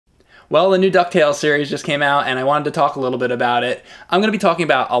Well, the new Ducktales series just came out and I wanted to talk a little bit about it. I'm going to be talking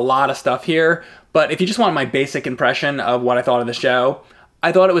about a lot of stuff here, but if you just want my basic impression of what I thought of the show,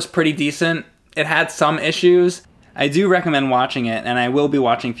 I thought it was pretty decent. It had some issues. I do recommend watching it, and I will be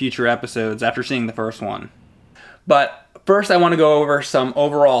watching future episodes after seeing the first one. But first I want to go over some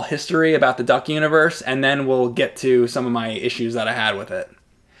overall history about the Duck universe, and then we'll get to some of my issues that I had with it.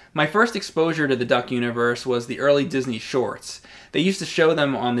 My first exposure to the Duck universe was the early Disney shorts. They used to show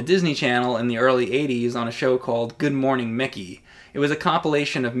them on the Disney Channel in the early 80s on a show called Good Morning Mickey. It was a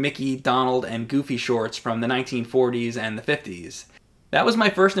compilation of Mickey, Donald, and Goofy shorts from the 1940s and the 50s. That was my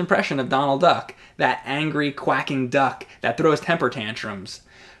first impression of Donald Duck, that angry, quacking duck that throws temper tantrums.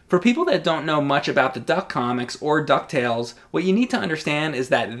 For people that don't know much about the Duck comics or DuckTales, what you need to understand is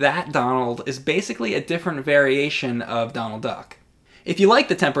that Donald is basically a different variation of Donald Duck. If you like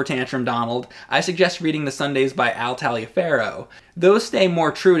the temper tantrum Donald, I suggest reading The Sundays by Al Taliaferro. Those stay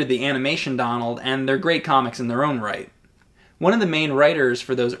more true to the animation Donald, and they're great comics in their own right. One of the main writers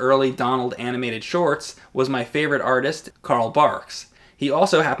for those early Donald animated shorts was my favorite artist, Carl Barks. He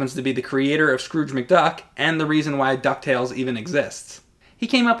also happens to be the creator of Scrooge McDuck and the reason why DuckTales even exists. He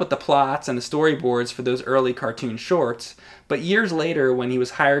came up with the plots and the storyboards for those early cartoon shorts, but years later when he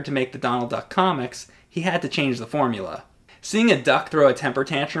was hired to make the Donald Duck comics, he had to change the formula. Seeing a duck throw a temper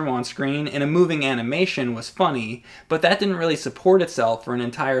tantrum on screen in a moving animation was funny, but that didn't really support itself for an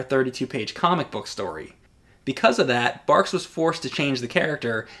entire 32-page comic book story. Because of that, Barks was forced to change the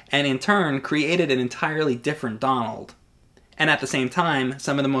character, and in turn created an entirely different Donald. And at the same time,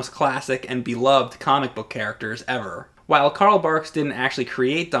 some of the most classic and beloved comic book characters ever. While Carl Barks didn't actually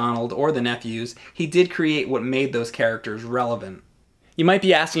create Donald or the nephews, he did create what made those characters relevant. You might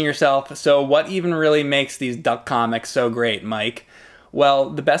be asking yourself, so what even really makes these Duck comics so great, Mike? Well,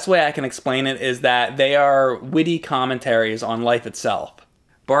 the best way I can explain it is that they are witty commentaries on life itself.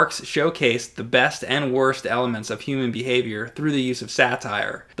 Barks showcased the best and worst elements of human behavior through the use of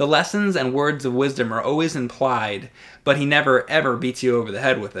satire. The lessons and words of wisdom are always implied, but he never ever beats you over the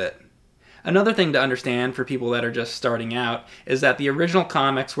head with it. Another thing to understand for people that are just starting out is that the original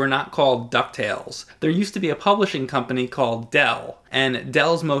comics were not called Ducktales. There used to be a publishing company called Dell, and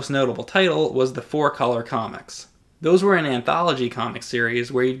Dell's most notable title was the 4-Color comics. Those were an anthology comic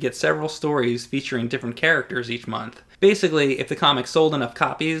series where you'd get several stories featuring different characters each month. Basically, if the comic sold enough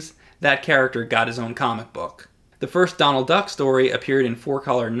copies, that character got his own comic book. The first Donald Duck story appeared in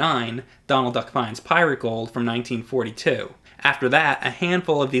 4-Color 9, Donald Duck Finds Pirate Gold from 1942. After that, a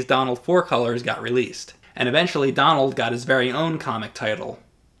handful of these Donald 4-Colors got released, and eventually Donald got his very own comic title.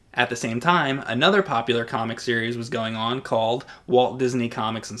 At the same time, another popular comic series was going on called Walt Disney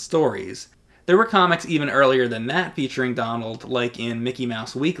Comics and Stories. There were comics even earlier than that featuring Donald, like in Mickey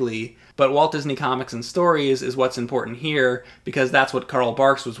Mouse Weekly, but Walt Disney Comics and Stories is what's important here because that's what Carl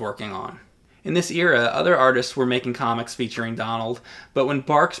Barks was working on. In this era, other artists were making comics featuring Donald, but when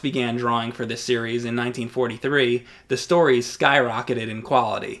Barks began drawing for this series in 1943, the stories skyrocketed in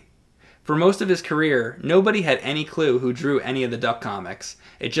quality. For most of his career, nobody had any clue who drew any of the Duck comics.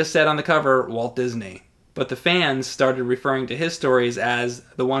 It just said on the cover, Walt Disney. But the fans started referring to his stories as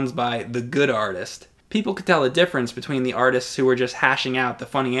the ones by the good artist. People could tell the difference between the artists who were just hashing out the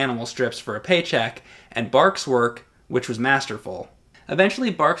funny animal strips for a paycheck and Barks' work, which was masterful. Eventually,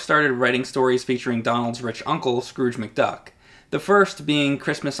 Barks started writing stories featuring Donald's rich uncle, Scrooge McDuck, the first being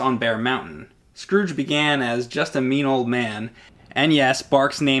Christmas on Bear Mountain. Scrooge began as just a mean old man, and yes,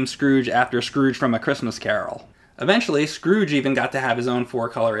 Barks named Scrooge after Scrooge from A Christmas Carol. Eventually, Scrooge even got to have his own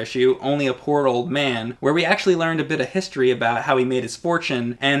 4-Color issue, Only a Poor Old Man, where we actually learned a bit of history about how he made his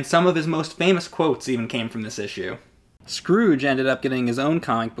fortune, and some of his most famous quotes even came from this issue. Scrooge ended up getting his own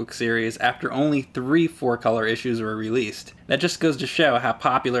comic book series after only 3 4-Color issues were released. That just goes to show how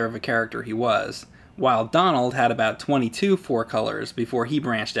popular of a character he was, while Donald had about 22 4-Colors before he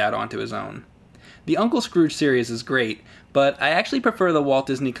branched out onto his own. The Uncle Scrooge series is great, but I actually prefer the Walt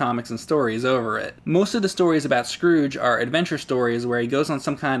Disney Comics and Stories over it. Most of the stories about Scrooge are adventure stories where he goes on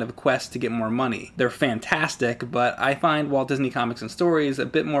some kind of quest to get more money. They're fantastic, but I find Walt Disney Comics and Stories a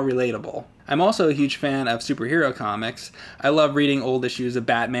bit more relatable. I'm also a huge fan of superhero comics. I love reading old issues of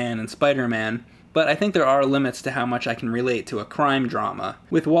Batman and Spider-Man, but I think there are limits to how much I can relate to a crime drama.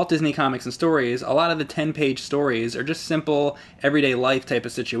 With Walt Disney Comics and Stories, a lot of the 10-page stories are just simple, everyday life type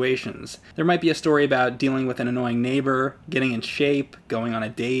of situations. There might be a story about dealing with an annoying neighbor, getting in shape, going on a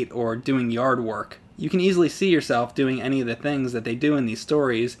date, or doing yard work. You can easily see yourself doing any of the things that they do in these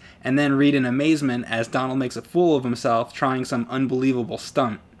stories, and then read in amazement as Donald makes a fool of himself trying some unbelievable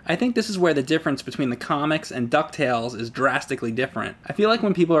stunt. I think this is where the difference between the comics and Ducktales is drastically different. I feel like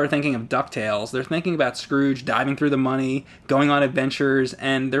when people are thinking of Ducktales, they're thinking about Scrooge diving through the money, going on adventures,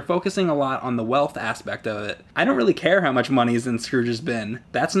 and they're focusing a lot on the wealth aspect of it. I don't really care how much money is in Scrooge's bin.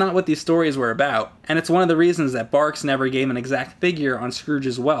 That's not what these stories were about, and it's one of the reasons that Barks never gave an exact figure on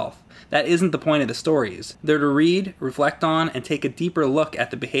Scrooge's wealth. That isn't the point of the stories. They're to read, reflect on, and take a deeper look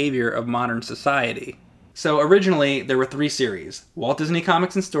at the behavior of modern society. So originally, there were 3 series: Walt Disney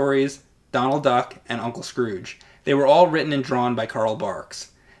Comics and Stories, Donald Duck, and Uncle Scrooge. They were all written and drawn by Carl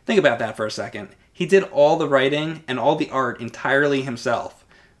Barks. Think about that for a second. He did all the writing and all the art entirely himself.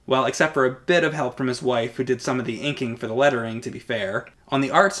 Well, except for a bit of help from his wife, who did some of the inking for the lettering, to be fair. On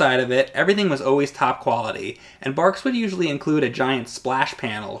the art side of it, everything was always top quality, and Barks would usually include a giant splash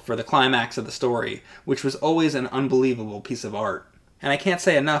panel for the climax of the story, which was always an unbelievable piece of art. And I can't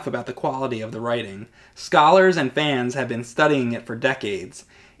say enough about the quality of the writing. Scholars and fans have been studying it for decades.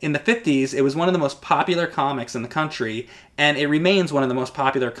 In the 50s, it was one of the most popular comics in the country, and it remains one of the most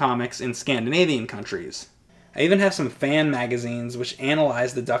popular comics in Scandinavian countries. I even have some fan magazines which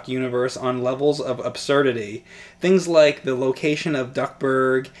analyze the Duck universe on levels of absurdity. Things like the location of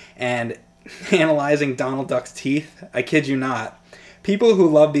Duckburg and analyzing Donald Duck's teeth. I kid you not. People who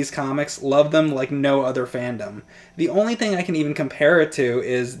love these comics love them like no other fandom. The only thing I can even compare it to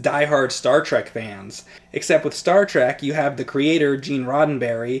is die-hard Star Trek fans. Except with Star Trek, you have the creator, Gene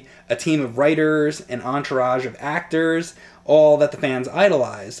Roddenberry, a team of writers, an entourage of actors, all that the fans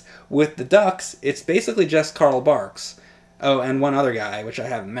idolize. With the Ducks, it's basically just Carl Barks. Oh, and one other guy, which I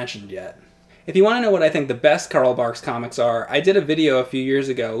haven't mentioned yet. If you want to know what I think the best Carl Barks comics are, I did a video a few years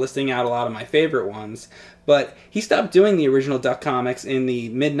ago listing out a lot of my favorite ones, but he stopped doing the original Duck comics in the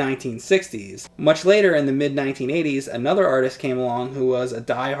mid-1960s. Much later, in the mid-1980s, another artist came along who was a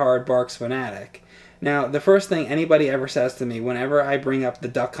die-hard Barks fanatic. Now, the first thing anybody ever says to me whenever I bring up the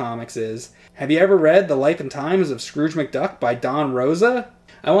Duck comics is, "Have you ever read The Life and Times of Scrooge McDuck by Don Rosa?"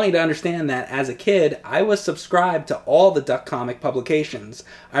 I want you to understand that as a kid, I was subscribed to all the Duck comic publications.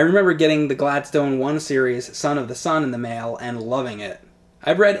 I remember getting the Gladstone 1 series, Son of the Sun, in the mail and loving it.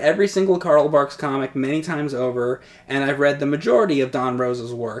 I've read every single Carl Barks comic many times over, and I've read the majority of Don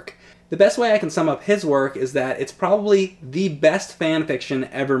Rosa's work. The best way I can sum up his work is that it's probably the best fan fiction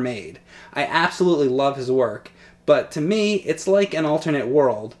ever made. I absolutely love his work, but to me, it's like an alternate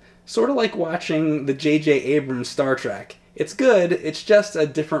world. Sort of like watching the J.J. Abrams Star Trek. It's good, it's just a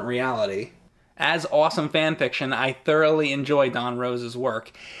different reality. As awesome fanfiction, I thoroughly enjoy Don Rosa's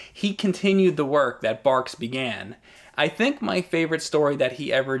work. He continued the work that Barks began. I think my favorite story that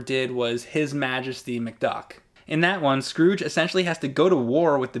he ever did was His Majesty McDuck. In that one, Scrooge essentially has to go to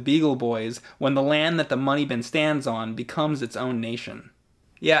war with the Beagle Boys when the land that the money bin stands on becomes its own nation.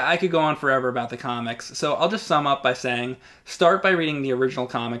 Yeah, I could go on forever about the comics, so I'll just sum up by saying, start by reading the original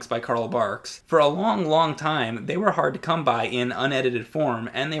comics by Carl Barks. For a long, long time, they were hard to come by in unedited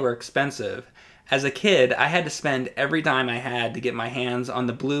form, and they were expensive. As a kid, I had to spend every dime I had to get my hands on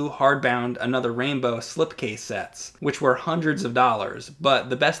the blue, hardbound Another Rainbow slipcase sets, which were hundreds of dollars,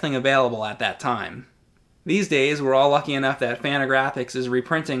 but the best thing available at that time. These days, we're all lucky enough that Fantagraphics is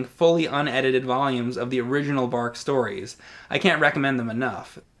reprinting fully unedited volumes of the original Barks stories. I can't recommend them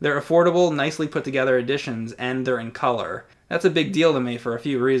enough. They're affordable, nicely put together editions, and they're in color. That's a big deal to me for a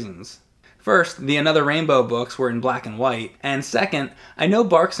few reasons. First, the Another Rainbow books were in black and white, and second, I know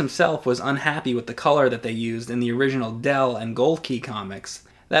Barks himself was unhappy with the color that they used in the original Dell and Gold Key comics.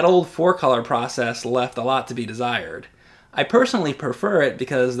 That old 4-color process left a lot to be desired. I personally prefer it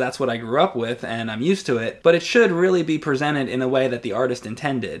because that's what I grew up with and I'm used to it, but it should really be presented in a way that the artist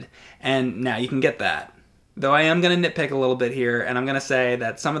intended, and now you can get that. Though I am going to nitpick a little bit here, and I'm going to say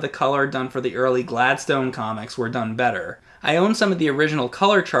that some of the color done for the early Gladstone comics were done better. I own some of the original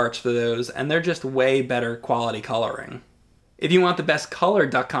color charts for those, and they're just way better quality coloring. If you want the best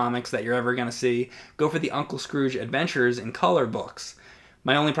colored Duck comics that you're ever going to see, go for the Uncle Scrooge Adventures in color books.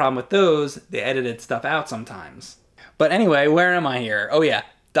 My only problem with those, they edited stuff out sometimes. But anyway, where am I here? Oh yeah,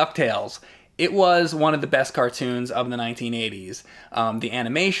 Ducktales. It was one of the best cartoons of the 1980s. The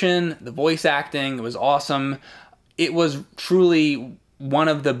animation, the voice acting, it was awesome. It was truly one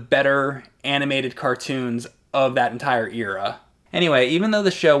of the better animated cartoons of that entire era. Anyway, even though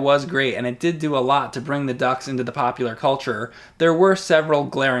the show was great and it did do a lot to bring the Ducks into the popular culture, there were several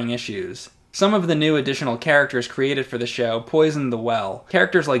glaring issues. Some of the new additional characters created for the show poisoned the well.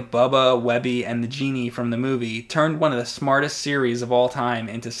 Characters like Bubba, Webby, and the Genie from the movie turned one of the smartest series of all time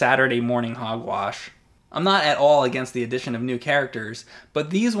into Saturday morning hogwash. I'm not at all against the addition of new characters, but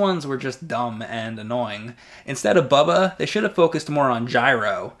these ones were just dumb and annoying. Instead of Bubba, they should have focused more on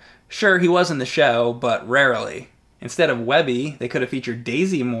Gyro. Sure, he was in the show, but rarely. Instead of Webby, they could have featured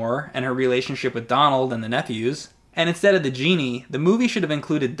Daisy more and her relationship with Donald and the nephews. And instead of the genie, the movie should have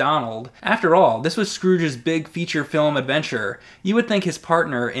included Donald. After all, this was Scrooge's big feature film adventure. You would think his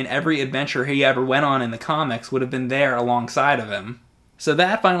partner in every adventure he ever went on in the comics would have been there alongside of him. So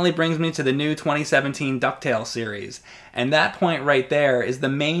that finally brings me to the new 2017 Ducktales series. And that point right there is the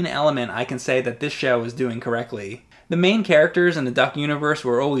main element I can say that this show is doing correctly. The main characters in the Duck universe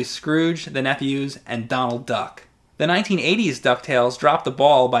were always Scrooge, the nephews, and Donald Duck. The 1980s Ducktales dropped the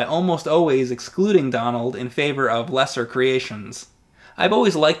ball by almost always excluding Donald in favor of lesser creations. I've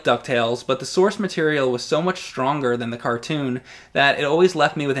always liked Ducktales, but the source material was so much stronger than the cartoon that it always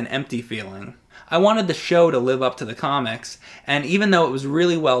left me with an empty feeling. I wanted the show to live up to the comics, and even though it was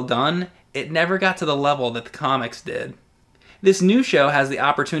really well done, it never got to the level that the comics did. This new show has the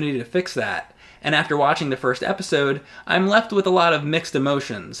opportunity to fix that, and after watching the first episode, I'm left with a lot of mixed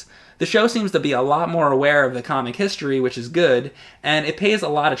emotions. The show seems to be a lot more aware of the comic history, which is good, and it pays a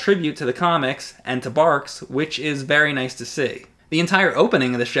lot of tribute to the comics and to Barks, which is very nice to see. The entire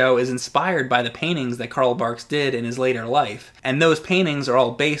opening of the show is inspired by the paintings that Carl Barks did in his later life, and those paintings are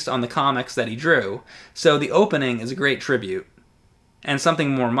all based on the comics that he drew, so the opening is a great tribute. And something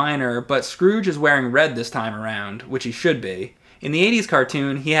more minor, but Scrooge is wearing red this time around, which he should be. In the 80s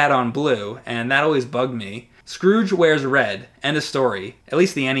cartoon, he had on blue, and that always bugged me. Scrooge wears red. End of story. At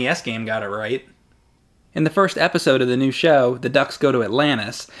least the NES game got it right. In the first episode of the new show, the Ducks go to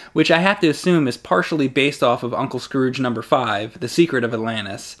Atlantis, which I have to assume is partially based off of Uncle Scrooge number 5, The Secret of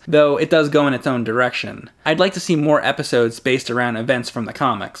Atlantis, though it does go in its own direction. I'd like to see more episodes based around events from the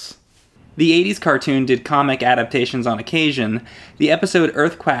comics. The 80s cartoon did comic adaptations on occasion. The episode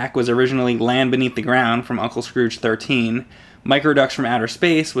Earthquack was originally Land Beneath the Ground from Uncle Scrooge 13, Microducks from Outer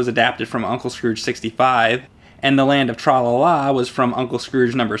Space was adapted from Uncle Scrooge 65, and The Land of Tra-La-La was from Uncle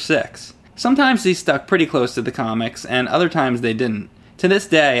Scrooge number 6. Sometimes these stuck pretty close to the comics, and other times they didn't. To this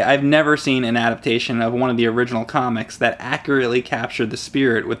day, I've never seen an adaptation of one of the original comics that accurately captured the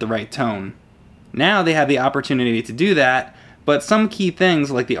spirit with the right tone. Now they have the opportunity to do that, but some key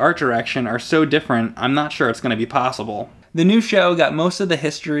things like the art direction are so different, I'm not sure it's going to be possible. The new show got most of the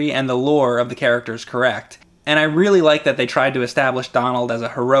history and the lore of the characters correct, and I really like that they tried to establish Donald as a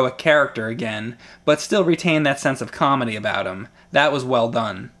heroic character again, but still retain that sense of comedy about him. That was well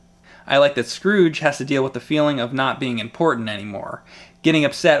done. I like that Scrooge has to deal with the feeling of not being important anymore, getting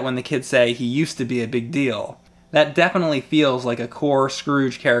upset when the kids say he used to be a big deal. That definitely feels like a core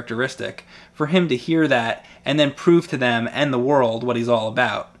Scrooge characteristic, for him to hear that and then prove to them and the world what he's all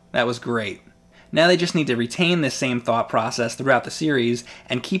about. That was great. Now they just need to retain this same thought process throughout the series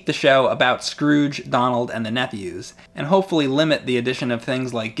and keep the show about Scrooge, Donald, and the nephews, and hopefully limit the addition of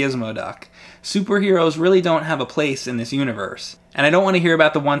things like Gizmo-Duck. Superheroes really don't have a place in this universe. And I don't want to hear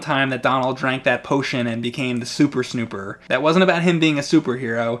about the one time that Donald drank that potion and became the Super Snooper. That wasn't about him being a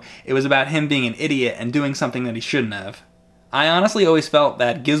superhero, it was about him being an idiot and doing something that he shouldn't have. I honestly always felt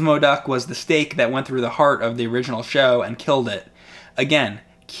that Gizmo-Duck was the stake that went through the heart of the original show and killed it. Again,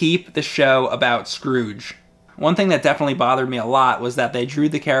 keep the show about Scrooge. One thing that definitely bothered me a lot was that they drew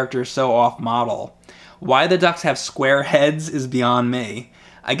the characters so off-model. Why the Ducks have square heads is beyond me.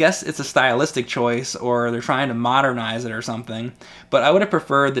 I guess it's a stylistic choice, or they're trying to modernize it or something, but I would have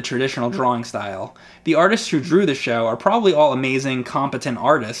preferred the traditional drawing style. The artists who drew the show are probably all amazing, competent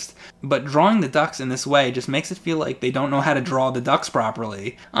artists, but drawing the Ducks in this way just makes it feel like they don't know how to draw the Ducks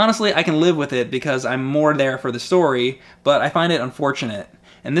properly. Honestly, I can live with it because I'm more there for the story, but I find it unfortunate.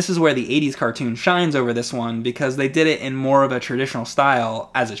 And this is where the 80s cartoon shines over this one, because they did it in more of a traditional style,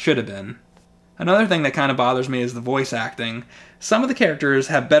 as it should have been. Another thing that kind of bothers me is the voice acting. Some of the characters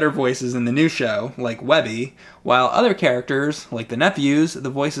have better voices in the new show, like Webby, while other characters, like the nephews, the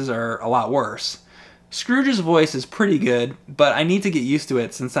voices are a lot worse. Scrooge's voice is pretty good, but I need to get used to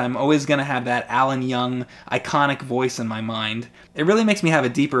it since I'm always going to have that Alan Young, iconic voice in my mind. It really makes me have a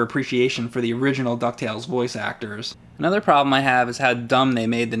deeper appreciation for the original DuckTales voice actors. Another problem I have is how dumb they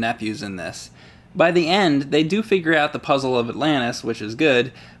made the nephews in this. By the end, they do figure out the puzzle of Atlantis, which is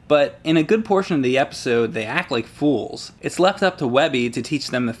good, but in a good portion of the episode, they act like fools. It's left up to Webby to teach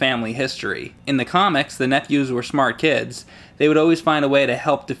them the family history. In the comics, the nephews were smart kids. They would always find a way to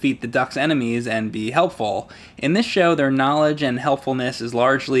help defeat the Ducks' enemies and be helpful. In this show, their knowledge and helpfulness is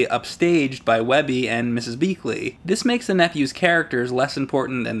largely upstaged by Webby and Mrs. Beakley. This makes the nephews' characters less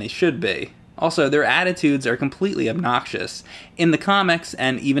important than they should be. Also, their attitudes are completely obnoxious. In the comics,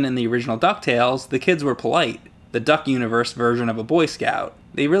 and even in the original DuckTales, the kids were polite. the Duck Universe version of a Boy Scout.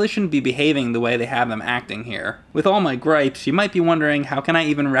 They really shouldn't be behaving the way they have them acting here. With all my gripes, you might be wondering, how can I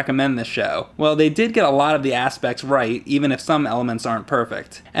even recommend this show? Well, they did get a lot of the aspects right, even if some elements aren't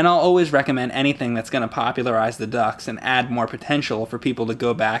perfect. And I'll always recommend anything that's going to popularize the Ducks and add more potential for people to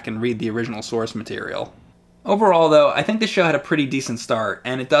go back and read the original source material. Overall, though, I think this show had a pretty decent start,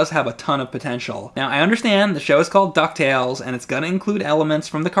 and it does have a ton of potential. Now, I understand the show is called Ducktales, and it's gonna include elements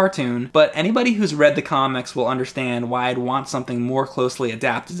from the cartoon, but anybody who's read the comics will understand why I'd want something more closely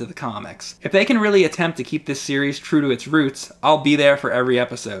adapted to the comics. If they can really attempt to keep this series true to its roots, I'll be there for every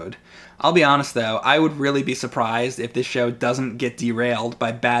episode. I'll be honest though, I would really be surprised if this show doesn't get derailed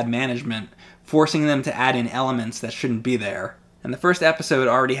by bad management, forcing them to add in elements that shouldn't be there. And the first episode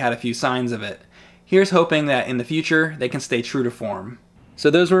already had a few signs of it. Here's hoping that in the future, they can stay true to form. So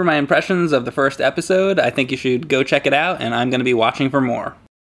those were my impressions of the first episode. I think you should go check it out, and I'm going to be watching for more.